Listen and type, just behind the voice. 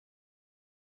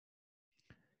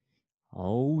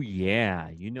Oh, yeah.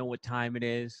 You know what time it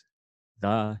is?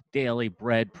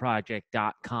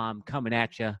 TheDailyBreadProject.com coming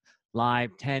at you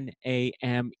live 10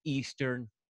 a.m. Eastern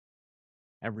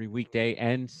every weekday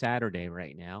and Saturday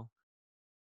right now.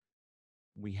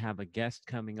 We have a guest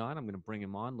coming on. I'm going to bring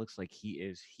him on. Looks like he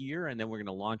is here. And then we're going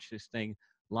to launch this thing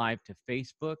live to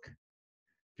Facebook.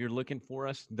 If you're looking for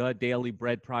us,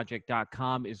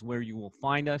 thedailybreadproject.com is where you will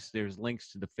find us. There's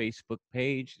links to the Facebook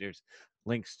page. There's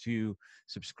links to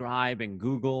subscribe and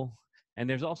Google. And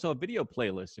there's also a video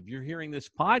playlist. If you're hearing this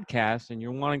podcast and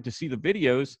you're wanting to see the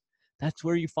videos, that's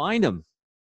where you find them.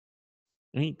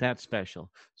 Ain't that special?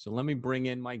 So let me bring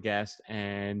in my guest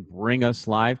and bring us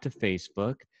live to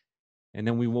Facebook, and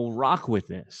then we will rock with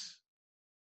this.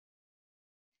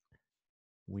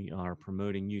 We are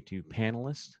promoting YouTube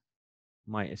panelists,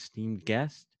 my esteemed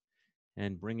guest,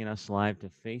 and bringing us live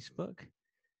to Facebook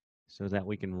so that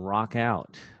we can rock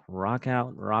out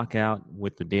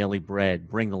with the Daily Bread.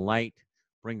 Bring the light,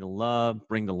 bring the love,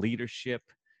 bring the leadership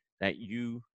that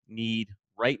you need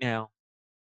right now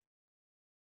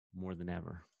more than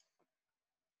ever.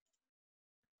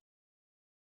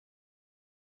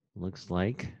 Looks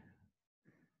like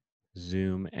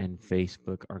Zoom and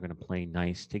Facebook are going to play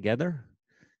nice together.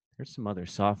 There's some other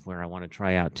software I want to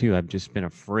try out too. I've just been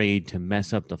afraid to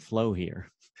mess up the flow here.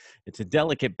 It's a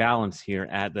delicate balance here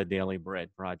at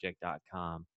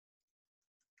thedailybreadproject.com.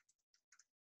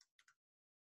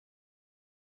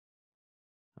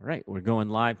 All right, we're going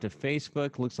live to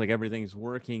Facebook. Looks like everything's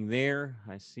working there.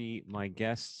 I see my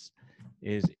guest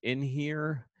is in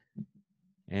here,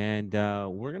 and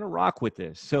we're going to rock with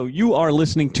this. So you are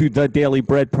listening to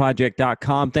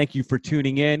thedailybreadproject.com. Thank you for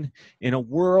tuning in a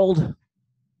world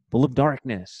full of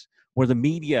darkness, where the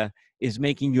media is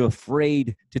making you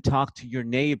afraid to talk to your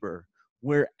neighbor,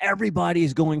 where everybody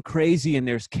is going crazy and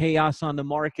there's chaos on the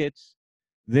markets.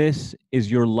 This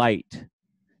is your light.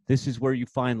 This is where you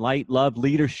find light, love,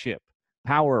 leadership,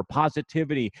 power,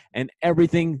 positivity, and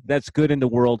everything that's good in the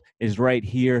world is right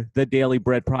here,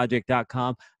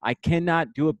 thedailybreadproject.com. I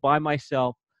cannot do it by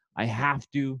myself. I have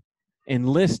to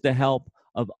enlist the help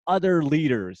of other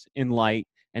leaders in light.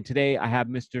 And today I have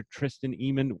Mr. Tristan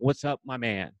Emond. What's up, my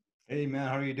man? Hey, man.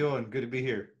 How are you doing? Good to be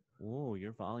here. Oh,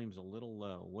 your volume's a little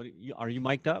low. Are you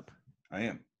mic'd up? I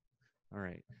am. All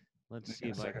right. Let's see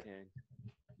if I can.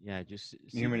 Yeah, just see.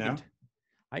 You hear me now?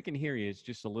 I can hear you. It's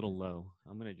just a little low.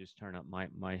 I'm going to just turn up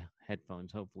my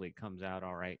headphones. Hopefully it comes out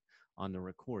all right on the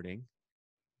recording.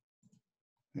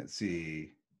 Let's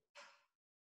see.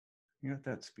 You got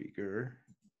that speaker.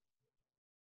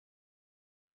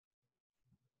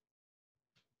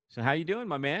 So how you doing,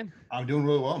 my man? I'm doing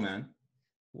really well, man.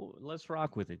 Well, let's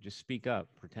rock with it. Just speak up.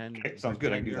 Pretend, Okay, sounds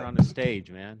good. I can do you're that. on the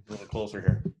stage, man. A little closer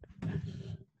here.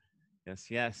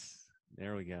 Yes.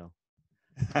 There we go.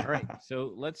 All right,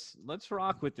 so let's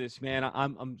rock with this, man.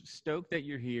 I'm stoked that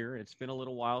you're here. It's been a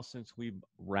little while since we've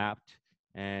wrapped,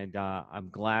 and I'm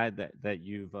glad that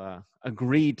you've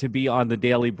agreed to be on the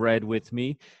Daily Bread with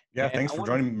me. Yeah, and thanks for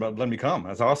joining me, letting me come.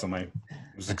 That's awesome. I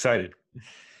was excited.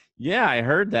 Yeah, I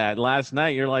heard that last night.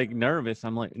 You're like nervous.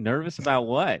 I'm like, nervous about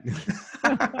what?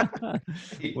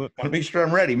 Hey, want to make sure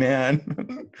I'm ready,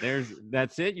 man.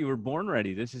 That's it. You were born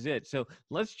ready. This is it. So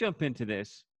let's jump into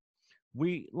this.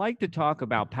 We like to talk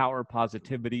about power,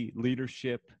 positivity,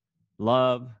 leadership,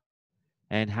 love,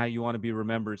 and how you want to be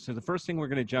remembered. So the first thing we're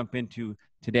going to jump into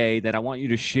today that I want you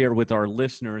to share with our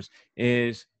listeners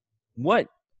is, what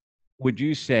would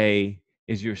you say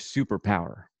is your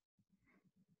superpower?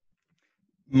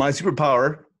 My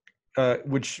superpower,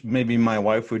 which maybe my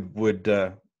wife would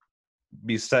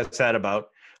be sad about,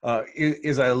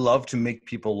 is I love to make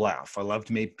people laugh. I love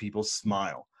to make people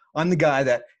smile. I'm the guy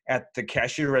that at the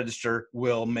cashier register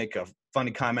will make a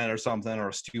funny comment or something, or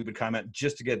a stupid comment,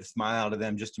 just to get a smile out of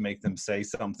them, just to make them say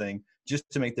something, just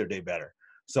to make their day better.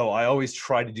 So I always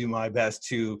try to do my best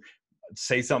to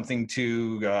say something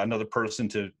to another person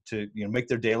to make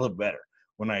their day a little better.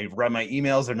 When I write my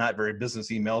emails, they're not very business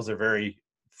emails. They're very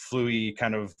fluey,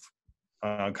 kind of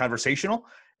conversational.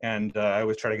 And I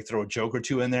always try to throw a joke or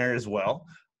two in there as well,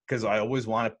 because I always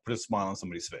want to put a smile on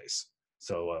somebody's face.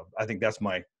 So I think that's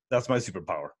my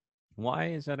superpower. Why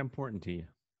is that important to you?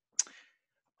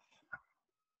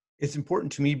 It's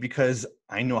important to me because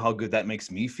I know how good that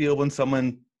makes me feel when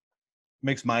someone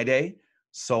makes my day.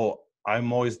 So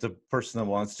I'm always the person that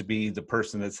wants to be the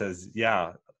person that says,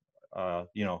 yeah,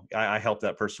 I helped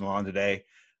that person along today.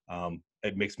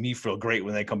 It makes me feel great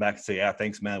when they come back and say, yeah,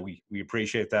 thanks, man. We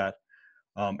appreciate that.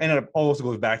 And it also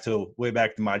goes way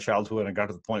back to my childhood. I got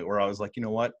to the point where I was like, you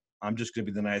know what? I'm just going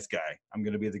to be the nice guy. I'm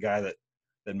going to be the guy that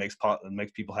makes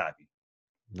people happy.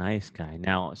 Nice guy.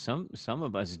 Now, some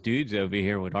of us dudes over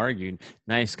here would argue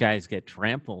nice guys get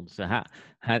trampled. So how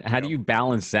do Yep. you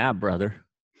balance that, brother?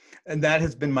 And that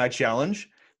has been my challenge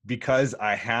because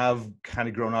I have kind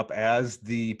of grown up as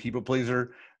the people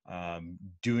pleaser,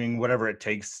 doing whatever it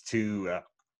takes to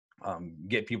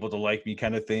get people to like me,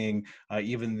 kind of thing.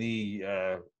 Even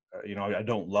I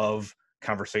don't love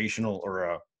conversational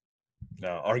or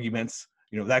arguments,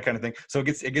 that kind of thing. So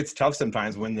it gets tough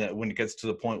sometimes when it gets to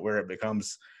the point where it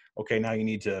becomes okay. Now you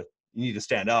need to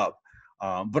stand up.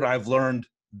 But I've learned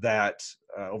that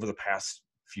over the past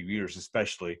few years,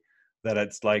 especially, that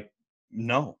it's like,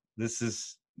 no, this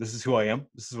is who I am.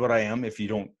 This is what I am. If you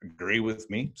don't agree with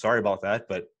me, sorry about that,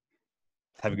 but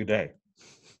have a good day.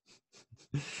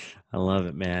 I love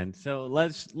it, man. So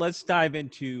let's dive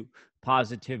into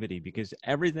positivity because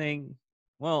everything,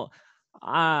 well,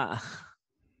 uh,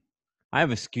 I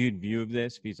have a skewed view of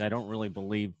this because I don't really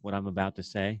believe what I'm about to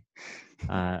say.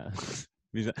 Uh,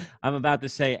 because I'm about to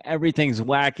say everything's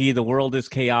wacky, the world is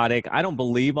chaotic. I don't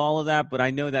believe all of that, but I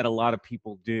know that a lot of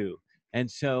people do. And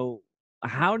so,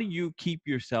 how do you keep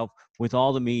yourself with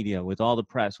all the media, with all the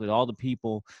press, with all the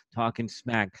people talking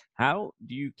smack? How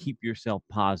do you keep yourself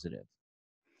positive?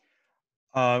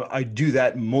 I do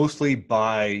that mostly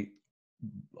by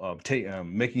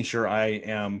making sure I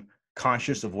am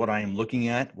conscious of what I am looking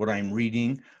at, what I'm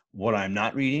reading, what I'm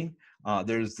not reading.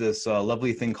 There's this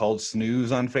lovely thing called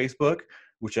snooze on Facebook,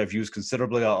 which I've used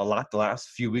considerably a lot the last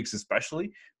few weeks,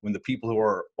 especially when the people who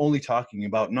are only talking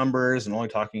about numbers and only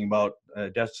talking about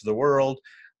deaths to the world,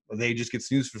 they just get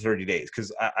snoozed for 30 days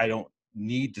because I don't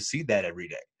need to see that every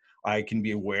day. I can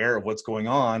be aware of what's going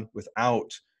on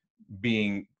without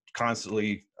being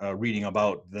constantly reading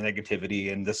about the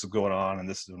negativity and this is going on and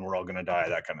this is when we're all going to die,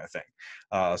 that kind of thing.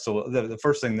 So the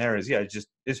first thing there is, yeah, just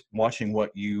watching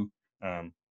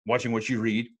watching what you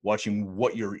read, watching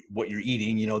what you're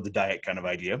eating, the diet kind of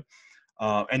idea.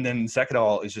 And then second of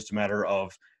all is just a matter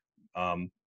of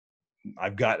um,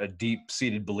 I've got a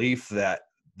deep-seated belief that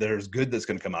there's good that's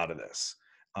going to come out of this,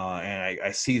 and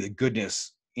I see the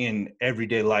goodness in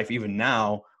everyday life, even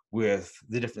now with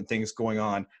the different things going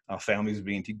on, families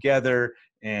being together,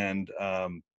 and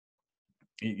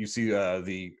you see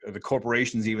the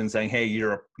corporations even saying, "Hey,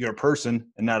 you're a person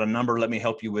and not a number. Let me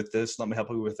help you with this. Let me help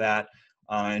you with that."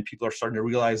 And people are starting to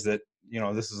realize that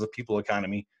this is a people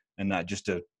economy and not just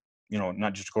a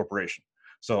corporation.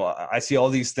 So I see all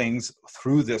these things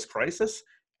through this crisis,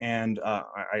 and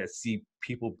I see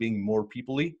people being more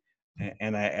peoply.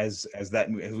 And as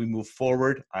we move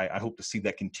forward, I hope to see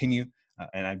that continue.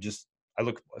 And I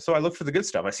look for the good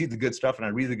stuff. I see the good stuff, and I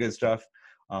read the good stuff.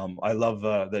 I love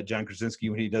that John Krasinski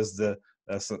when he does the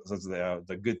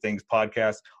Good Things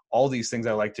podcast. All these things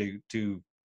I like to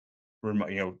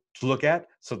look at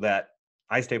so that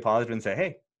I stay positive and say,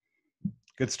 hey,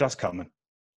 good stuff's coming.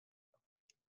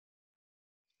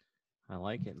 I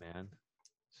like it, man.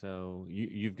 So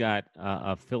you've got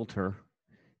a filter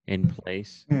in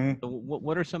place. Mhm. So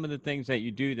what are some of the things that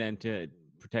you do then to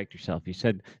protect yourself? You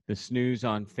said the snooze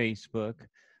on Facebook,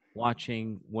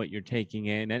 watching what you're taking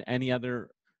in, and any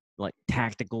other like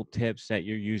tactical tips that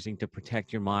you're using to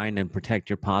protect your mind and protect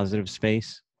your positive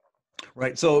space?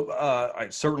 Right. So I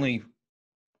certainly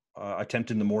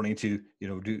attempt in the morning to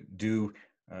do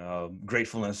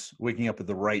gratefulness, waking up with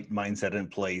the right mindset in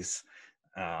place,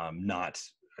 not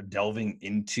delving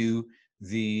into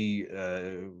the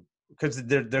because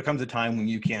there comes a time when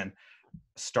you can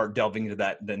start delving into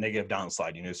the negative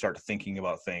downslide. Start thinking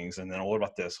about things, and then, oh, what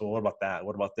about this? Well, what about that?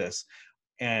 What about this?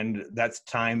 And that's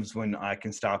times when I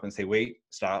can stop and say, wait,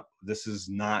 stop. This is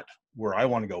not where I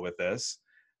want to go with this.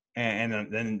 And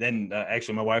then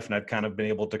actually my wife and I've kind of been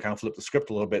able to kind of flip the script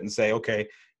a little bit and say, okay,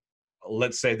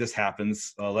 let's say this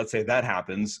happens, let's say that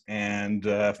happens, and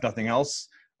if nothing else,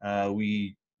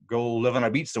 we go live on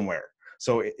a beach somewhere.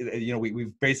 So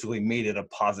we've basically made it a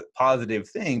positive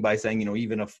thing by saying,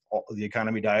 even if the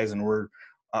economy dies and we're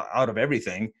out of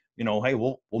everything, hey,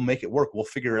 we'll make it work. We'll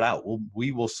figure it out.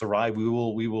 We will survive. We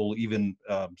will even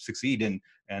succeed in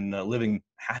and living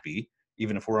happy,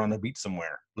 even if we're on a beach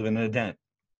somewhere, living in a tent.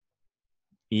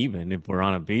 Even if we're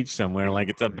on a beach somewhere, like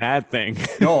it's a bad thing.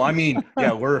 No, I mean,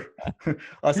 yeah, we're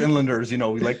us inlanders. We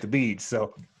like the beach,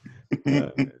 so.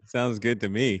 Sounds good to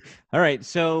me. All right,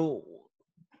 so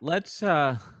let's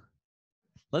uh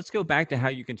let's go back to how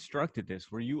you constructed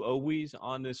this. Were you always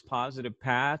on this positive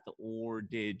path, or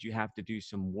did you have to do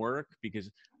some work? Because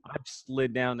I've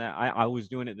slid down that. I was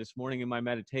doing it this morning in my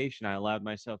meditation. I allowed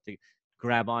myself to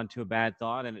grab onto a bad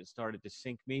thought and it started to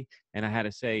sink me. And I had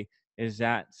to say, is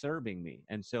that serving me?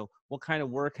 And so, what kind of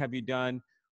work have you done?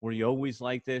 Were you always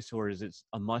like this, or is it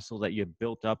a muscle that you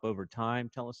built up over time?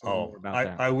 Tell us a little more Oh, about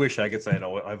that. I wish I could say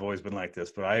I've always been like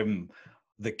this, but I'm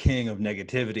the king of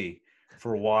negativity.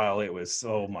 For a while, it was,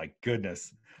 oh my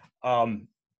goodness. Um,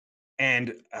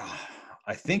 and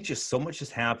I think just so much has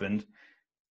happened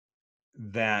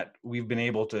that we've been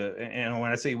able to, and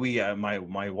when I say we,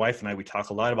 my wife and I, we talk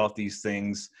a lot about these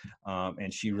things,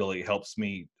 and she really helps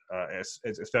me,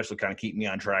 especially kind of keep me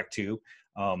on track too.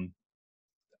 Um,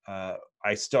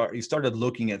 you started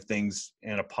looking at things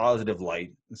in a positive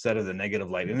light instead of the negative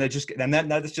light, and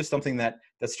that's just something that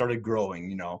started growing.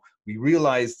 You know, we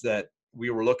realized that we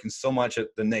were looking so much at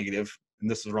the negative, and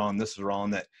this is wrong,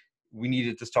 that we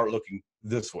needed to start looking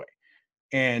this way,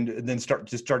 and then start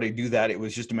to do that. It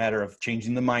was just a matter of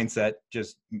changing the mindset,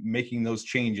 just making those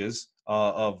changes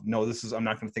of no, I'm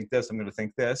not going to think this, I'm going to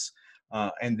think this,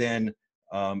 and then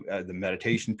the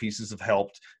meditation pieces have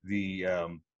helped.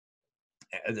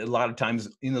 A lot of times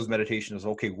in those meditations,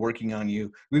 okay, working on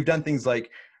you. We've done things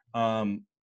like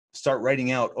start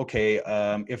writing out, okay,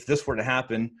 if this were to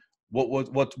happen, what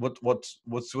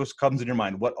comes in your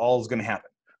mind? What all is going to happen?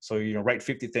 So, you know, write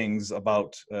 50 things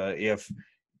about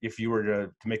if you were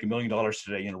to make $1 million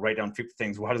today, you know, write down 50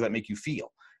 things. Well, how does that make you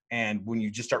feel? And when you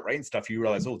just start writing stuff, you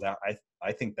realize, oh, that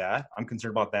I think that, I'm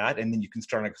concerned about that, and then you can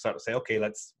start to say, okay,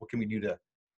 what can we do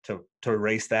to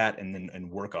erase that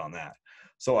and work on that.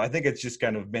 So I think it's just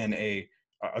kind of been a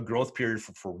growth period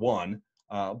for one,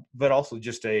 but also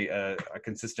just a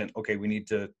consistent, okay, we need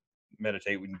to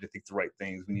meditate, we need to think the right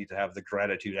things, we need to have the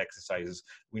gratitude exercises,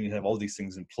 we need to have all these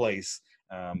things in place.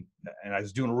 And I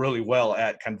was doing really well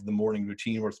at kind of the morning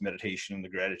routine where it's meditation and the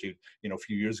gratitude, you know, a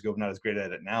few years ago, not as great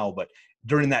at it now, but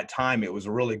during that time, it was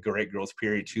a really great growth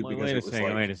period too, because Wait it was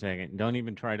like, wait a second. Don't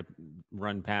even try to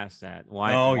run past that. oh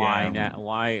Why yeah. now?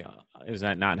 Why is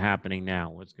that not happening now?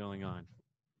 What's going on?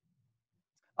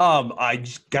 I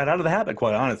just got out of the habit,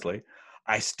 quite honestly.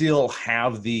 I still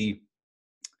have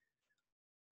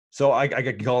so I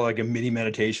could call it like a mini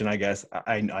meditation, I guess.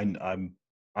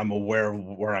 I'm aware of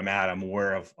where I'm at. I'm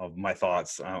aware of my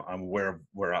thoughts. I'm aware of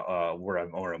where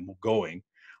I'm going.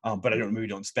 But maybe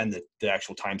don't spend the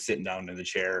actual time sitting down in the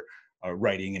chair,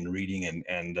 writing and reading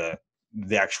and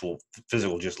the actual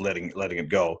physical, just letting it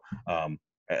go,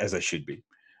 as I should be.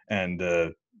 And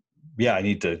yeah, I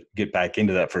need to get back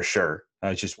into that for sure.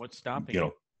 It's just, What's stopping you you?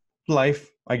 know, life,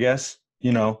 I guess,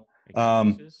 you know.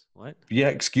 Excuses? What? Yeah,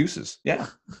 excuses. Yeah.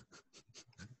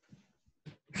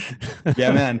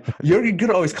 Yeah, man. You're good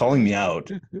at always calling me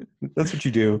out. That's what you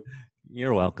do.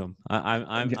 You're welcome.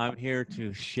 I'm here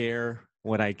to share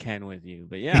what I can with you.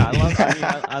 But yeah,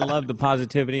 I love the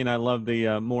positivity, and I love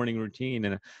the morning routine,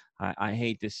 and I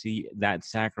hate to see that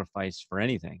sacrifice for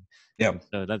anything. Yeah,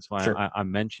 So that's why sure.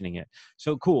 I'm mentioning it.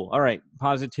 So cool. All right,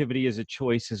 positivity is a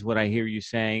choice, is what I hear you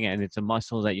saying, and it's a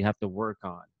muscle that you have to work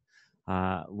on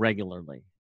regularly.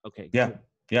 Okay, Yeah, cool.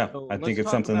 yeah. So I think let's it's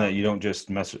talk something that about. you don't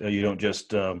just let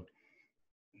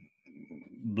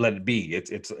it be.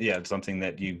 It's something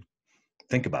that you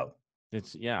think about.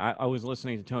 It's yeah. I was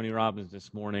listening to Tony Robbins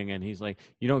this morning, and he's like,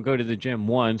 "You don't go to the gym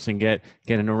once and get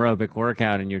an aerobic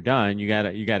workout and you're done. You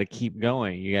gotta keep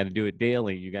going. You gotta do it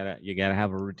daily. You gotta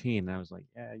have a routine." And I was like,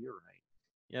 "Yeah, you're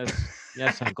right.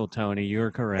 Yes, Uncle Tony,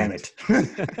 you're Damn correct."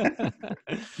 it.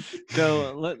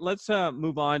 So let's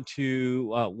move on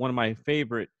to one of my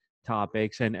favorite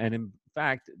topics, and in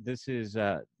fact, this is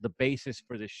the basis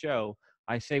for the show.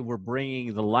 I say we're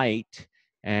bringing the light,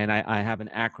 and I have an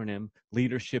acronym: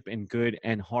 leadership in good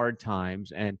and hard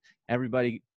times. And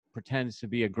everybody pretends to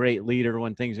be a great leader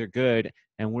when things are good,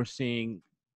 and we're seeing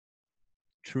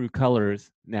true colors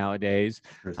nowadays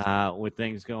with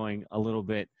things going a little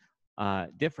bit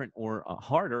different or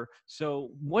harder. So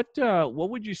what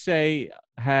would you say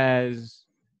has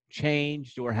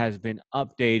changed or has been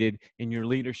updated in your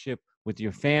leadership with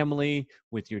your family,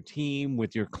 with your team,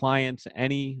 with your clients,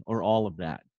 any or all of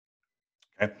that?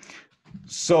 Okay.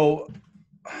 So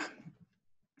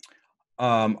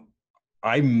um,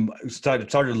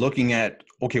 started looking at,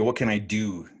 okay, what can I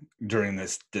do during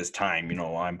this time? You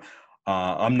know,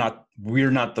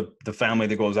 we're not the family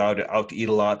that goes out to eat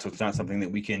a lot, so it's not something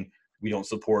that we don't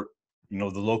support, you know,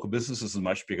 the local businesses as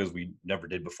much because we never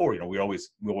did before. You know, we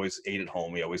always ate at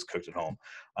home, we always cooked at home.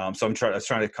 So I was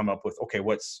trying to come up with, okay,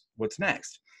 what's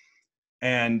next?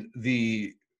 And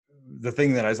the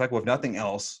thing that I was like, well, if nothing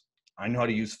else, I know how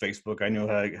to use Facebook. I know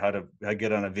how to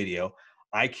get on a video.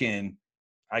 I can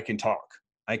talk.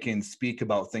 I can speak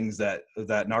about things that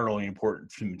not only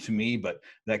important to me, but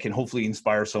that can hopefully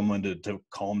inspire someone to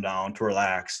calm down, to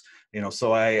relax. You know,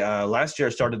 so I last year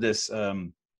I started this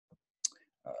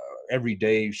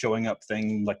everyday showing up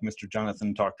thing, like Mr.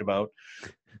 Jonathan talked about,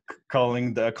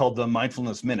 called the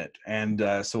Mindfulness Minute.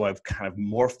 And so I've kind of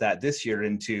morphed that this year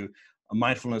into a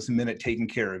Mindfulness Minute taking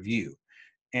care of you.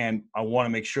 And I want to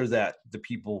make sure that the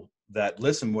people that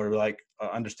listen were like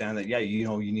understand that, yeah, you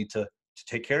know, you need to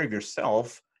take care of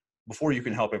yourself before you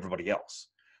can help everybody else.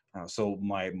 So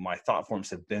my thought forms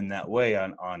have been that way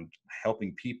on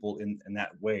helping people in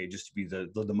that way, just to be the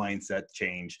mindset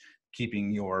change,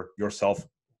 keeping yourself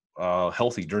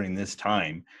healthy during this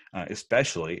time,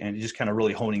 especially, and just kind of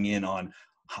really honing in on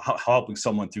helping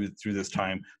someone through this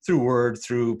time, through word,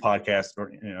 through podcast,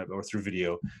 or or through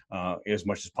video, as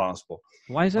much as possible.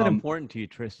 Why is that important to you,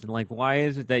 Tristan? Like, why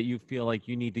is it that you feel like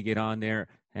you need to get on there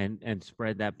and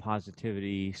spread that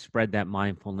positivity, spread that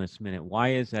mindfulness minute?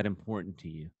 Why is that important to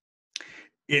you?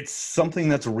 It's something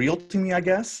that's real to me, I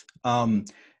guess.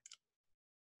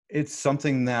 It's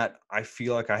something that I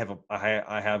feel like I have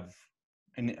I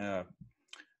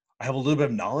have a little bit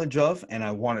of knowledge of, and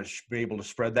I want to be able to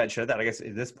spread that, share that. I guess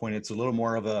at this point, it's a little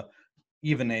more of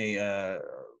even a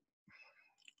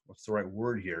what's the right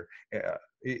word here?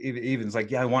 Even it's like,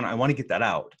 yeah, I want to get that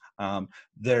out.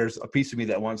 There's a piece of me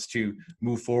that wants to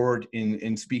move forward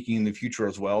in speaking in the future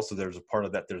as well. So there's a part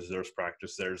of that. There's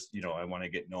practice. There's, I want to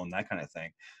get known, that kind of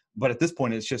thing. But at this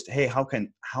point, it's just, hey, how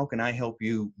can I help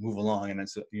you move along? And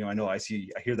it's, I know I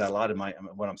hear that a lot in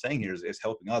what I'm saying here is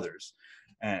helping others.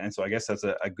 And so I guess that's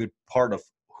a good part of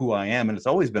who I am. And it's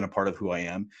always been a part of who I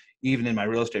am. Even in my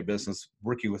real estate business,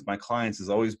 working with my clients has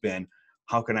always been,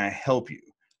 how can I help you?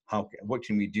 What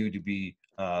can we do to be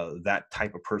that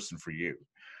type of person for you?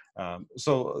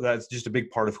 So that's just a big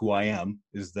part of who I am,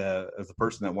 is the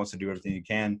person that wants to do everything you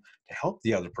can to help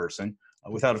the other person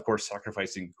without, of course,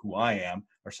 sacrificing who I am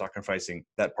or sacrificing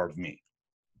that part of me.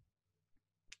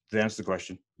 Did that answer the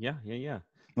question? Yeah.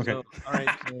 Okay. So, all right.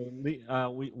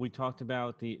 So we talked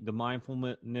about the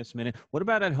mindfulness minute. What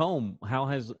about at home? How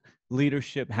has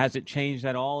has it changed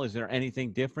at all? Is there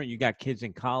anything different? You got kids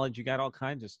in college. You got all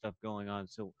kinds of stuff going on.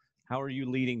 So how are you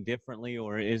leading differently,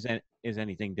 or is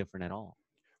anything different at all?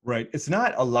 Right. It's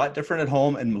not a lot different at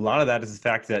home. And a lot of that is the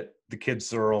fact that the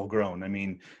kids are all grown. I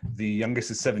mean, the youngest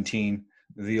is 17.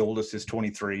 The oldest is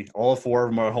 23. All four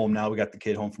of them are home now. We got the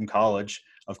kid home from college,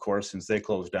 of course, since they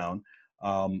closed down.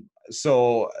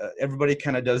 So everybody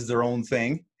kind of does their own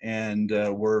thing. And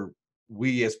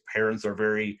we as parents are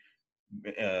very,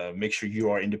 make sure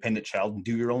you are an independent child and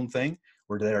do your own thing.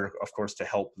 We're there, of course, to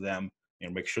help them,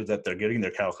 make sure that they're getting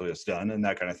their calculus done and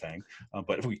that kind of thing.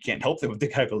 But we can't help them with the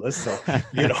calculus, so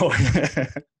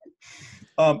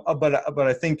but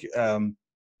I think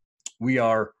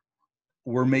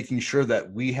we're making sure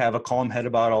that we have a calm head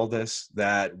about all this,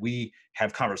 that we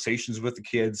have conversations with the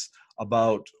kids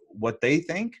about what they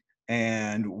think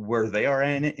and where they are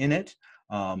in it.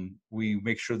 We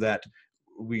make sure that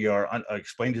we are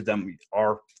explaining to them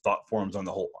our thought forms on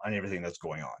everything that's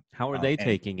going on. How are they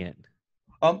taking it?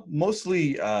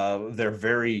 Mostly, they're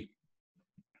very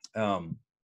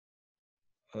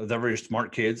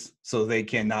smart kids, so they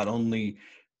can not only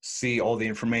see all the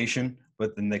information,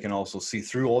 but then they can also see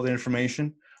through all the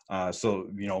information. So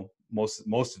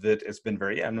most of it has been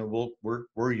very, no,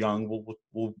 we're young,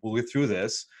 we'll get through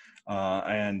this,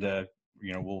 and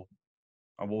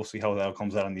we'll see how that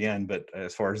comes out in the end. But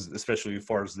especially as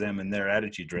far as them and their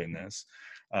attitude during this,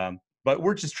 but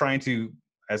we're just trying to,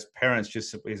 as parents,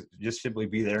 just simply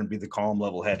be there and be the calm,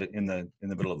 level head in the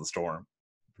middle of the storm,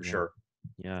 for sure.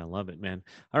 Yeah, I love it, man.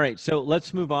 All right, so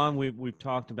let's move on. We've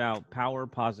talked about power,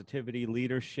 positivity,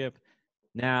 leadership.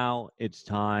 Now it's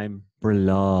time for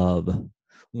love.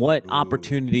 What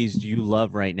opportunities do you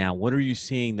love right now? What are you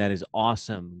seeing that is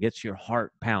awesome, gets your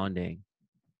heart pounding?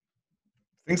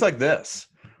 Things like this.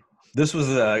 This was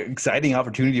an exciting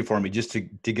opportunity for me, just to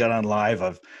get on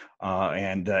live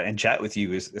and chat with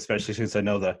you, especially since I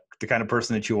know the kind of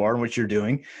person that you are and what you're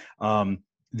doing.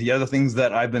 The other things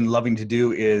that I've been loving to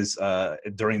do is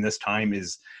during this time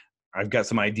is I've got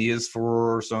some ideas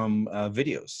for some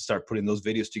videos, start putting those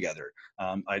videos together.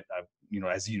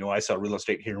 As you know, I sell real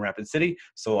estate here in Rapid City,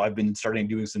 so I've been starting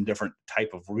doing some different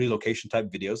type of relocation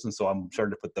type videos, and so I'm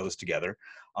starting to put those together.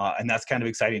 And that's kind of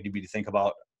exciting to me to think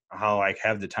about how I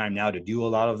have the time now to do a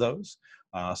lot of those.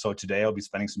 So today I'll be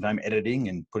spending some time editing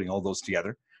and putting all those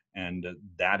together. And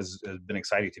that has been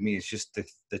exciting to me. It's just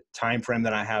the time frame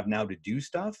that I have now to do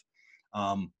stuff.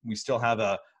 We still have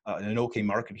an okay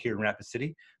market here in Rapid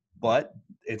City, but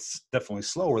it's definitely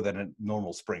slower than a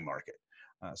normal spring market.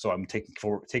 So I'm taking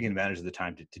advantage of the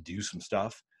time to do some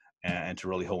stuff and to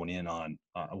really hone in on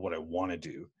what I want to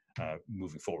do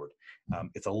moving forward.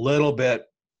 It's a little bit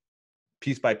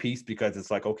piece by piece, because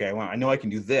it's like, okay, I know I can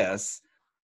do this,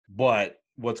 but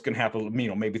what's going to happen,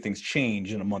 maybe things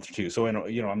change in a month or two. So,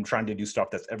 I'm trying to do stuff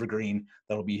that's evergreen,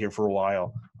 that'll be here for a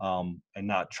while, and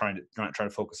not trying to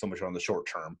focus so much on the short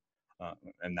term.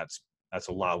 And that's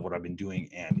a lot of what I've been doing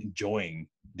and enjoying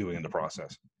doing in the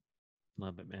process.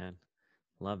 Love it, man.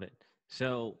 Love it.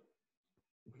 So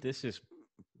this is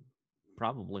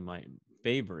probably my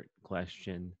favorite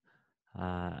question.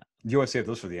 You always save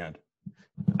those for the end.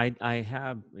 I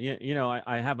have,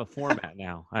 I have a format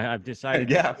now. I've decided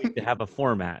Yeah. to have a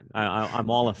format. I'm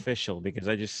all official because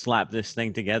I just slapped this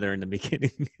thing together in the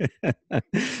beginning.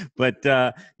 But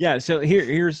yeah, so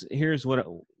here's what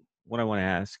I want to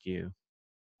ask you.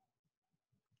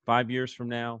 5 years from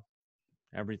now,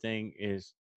 everything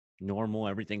is normal,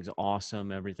 everything's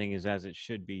awesome, everything is as it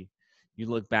should be. You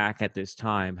look back at this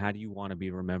time, how do you want to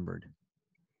be remembered?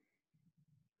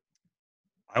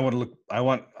 I want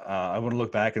to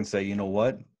look back and say, you know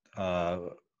what?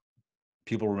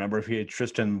 People remember if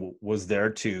Tristan was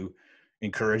there to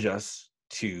encourage us,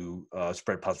 to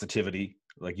spread positivity,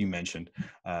 like you mentioned,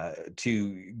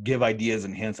 to give ideas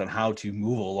and hints on how to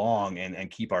move along and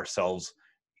keep ourselves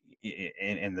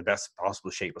in the best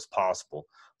possible shape as possible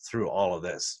through all of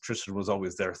this. Tristan was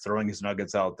always there, throwing his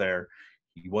nuggets out there.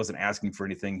 He wasn't asking for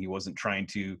anything. He wasn't trying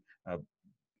to,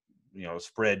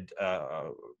 spread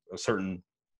a certain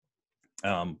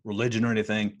religion or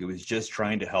anything. He was just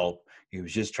trying to help. He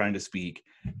was just trying to speak.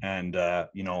 And I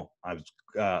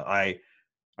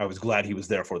was glad he was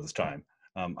there for this time.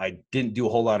 I didn't do a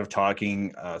whole lot of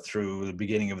talking through the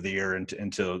beginning of the year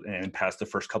and past the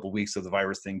first couple of weeks of the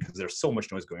virus thing, because there's so much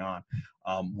noise going on.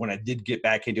 When I did get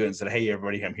back into it and said, "Hey,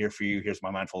 everybody, I'm here for you. Here's my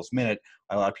mindfulness minute,"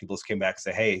 a lot of people just came back and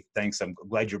say, "Hey, thanks. I'm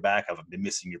glad you're back. I've been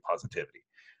missing your positivity."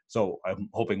 So I'm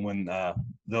hoping when they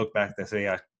look back, they say,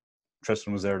 "Yeah,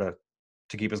 Tristan was there to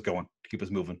keep us going, to keep us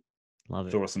moving." Love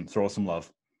it. Throw us some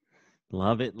love.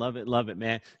 Love it, love it, love it,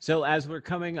 man. So as we're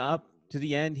coming up to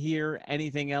the end here,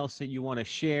 anything else that you want to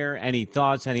share? Any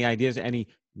thoughts, any ideas, any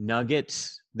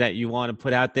nuggets that you want to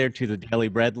put out there to the Daily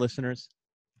Bread listeners?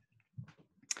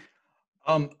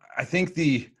 I think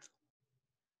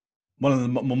one of the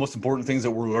most important things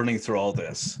that we're learning through all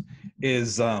this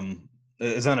is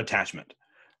unattachment.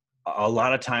 A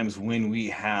lot of times when we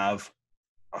have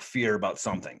a fear about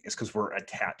something, it's because we're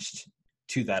attached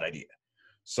to that idea.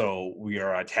 So we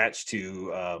are attached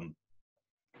to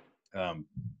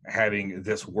having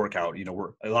this workout.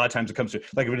 We're a lot of times it comes to,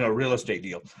 like, in a real estate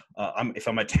deal. If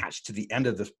I'm attached to the end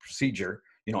of this procedure,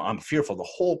 I'm fearful the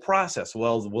whole process.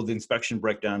 Well, will the inspection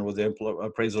break down? Will the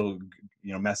appraisal,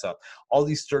 mess up? All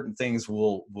these certain things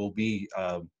will be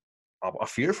a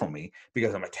fear for me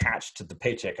because I'm attached to the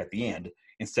paycheck at the end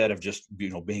instead of just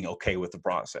being okay with the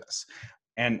process.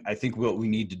 And I think what we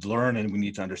need to learn and we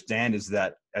need to understand is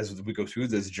that as we go through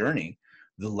this journey,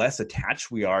 the less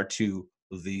attached we are to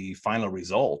the final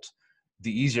result,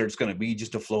 the easier it's going to be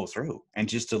just to flow through and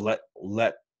just to let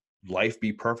life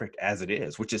be perfect as it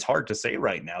is, which is hard to say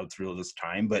right now through this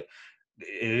time, but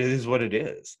it is what it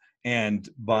is. And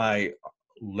by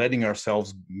letting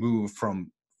ourselves move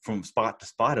from spot to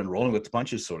spot and rolling with the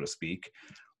punches, so to speak,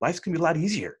 life's going to be a lot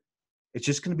easier. It's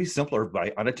just going to be simpler by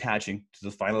unattaching to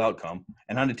the final outcome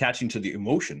and unattaching to the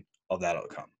emotion of that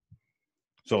outcome.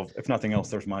 So if nothing else,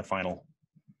 there's my final.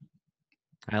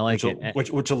 I like it.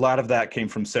 Which a lot of that came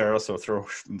from Sarah. So throw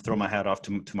my hat off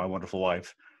to my wonderful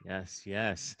wife. Yes,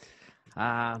 yes.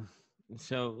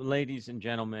 So ladies and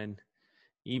gentlemen,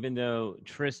 even though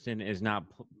Tristan is not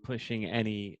pushing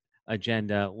any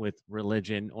agenda with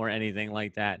religion or anything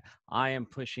like that, I am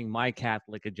pushing my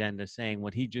Catholic agenda, saying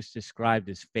what he just described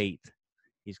as faith.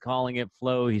 He's calling it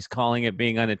flow. He's calling it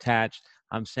being unattached.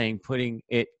 I'm saying putting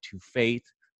it to faith,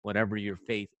 whatever your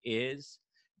faith is,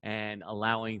 and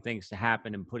allowing things to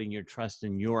happen and putting your trust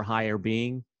in your higher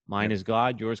being. Mine is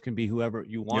God. Yours can be whoever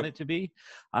you want it to be.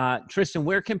 Tristan,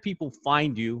 where can people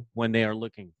find you when they are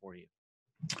looking for you?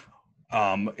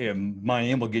 My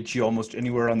name will get you almost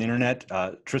anywhere on the internet.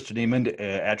 Tristan Emond,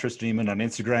 at Tristan Emond on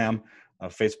Instagram.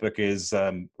 Facebook is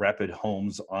Rapid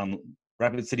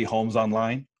City Homes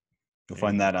Online. You'll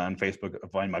find that on Facebook.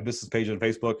 Find my business page on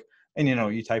Facebook, and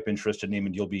you type in Tristan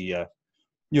Emond, I'll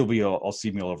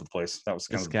see me all over the place. That was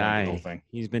kind of the whole thing.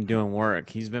 He's been doing work.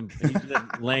 He's been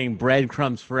laying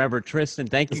breadcrumbs forever. Tristan,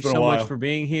 thank you so much for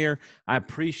being here. I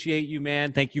appreciate you,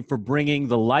 man. Thank you for bringing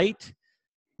the light.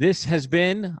 This has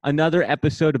been another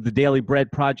episode of the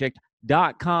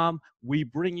dailybreadproject.com. We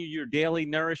bring you your daily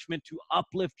nourishment to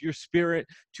uplift your spirit,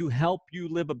 to help you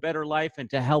live a better life, and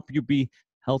to help you be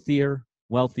healthier,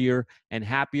 wealthier, and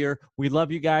happier. We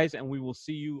love you guys, and we will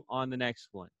see you on the next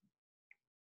one.